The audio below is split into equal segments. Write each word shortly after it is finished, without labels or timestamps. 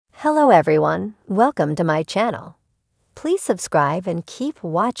Hello everyone, welcome to my channel. Please subscribe and keep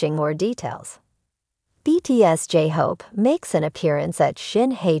watching more details. BTS J-Hope makes an appearance at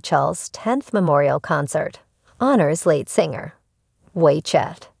Shin Hae-Chul's 10th memorial concert, honors late singer Wei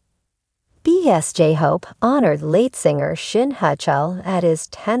Chet. BTS J-Hope honored late singer Shin Hae-Chul at his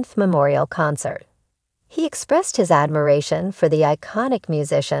 10th memorial concert. He expressed his admiration for the iconic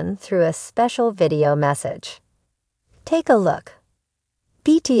musician through a special video message. Take a look.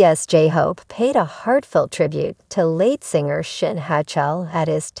 BTS J-Hope paid a heartfelt tribute to late singer Shin Hae-Chul at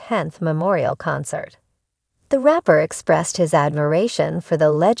his 10th memorial concert. The rapper expressed his admiration for the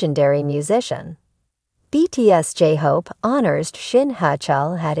legendary musician. BTS J-Hope honors Shin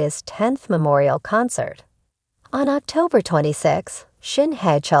Hae-Chul at his 10th memorial concert. On October 26, Shin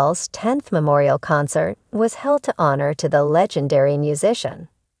Hae-Chul's 10th memorial concert was held to honor to the legendary musician.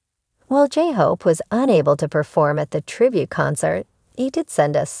 While J-Hope was unable to perform at the tribute concert, he did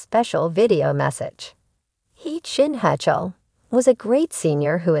send a special video message. Shin Hae-Chul was a great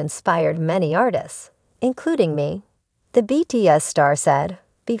senior who inspired many artists, including me, the BTS star said,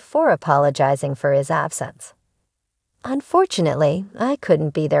 before apologizing for his absence. Unfortunately, I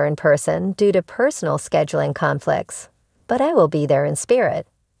couldn't be there in person due to personal scheduling conflicts, but I will be there in spirit,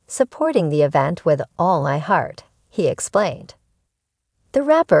 supporting the event with all my heart, he explained. The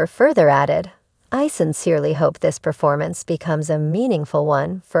rapper further added, I sincerely hope this performance becomes a meaningful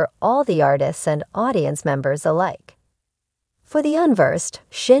one for all the artists and audience members alike. For the unversed,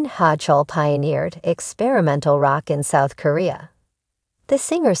 Shin Hae-Chul pioneered experimental rock in South Korea. The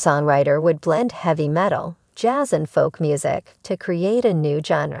singer-songwriter would blend heavy metal, jazz and folk music to create a new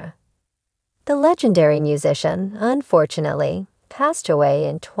genre. The legendary musician, unfortunately, passed away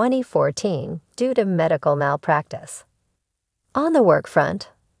in 2014 due to medical malpractice. On the work front,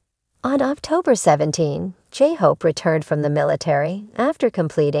 on October 17, J-Hope returned from the military after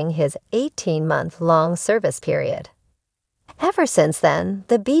completing his 18-month-long service period. Ever since then,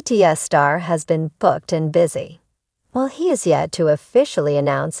 the BTS star has been booked and busy. While he is yet to officially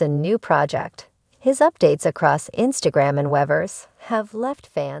announce a new project, his updates across Instagram and Weverse have left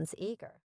fans eager.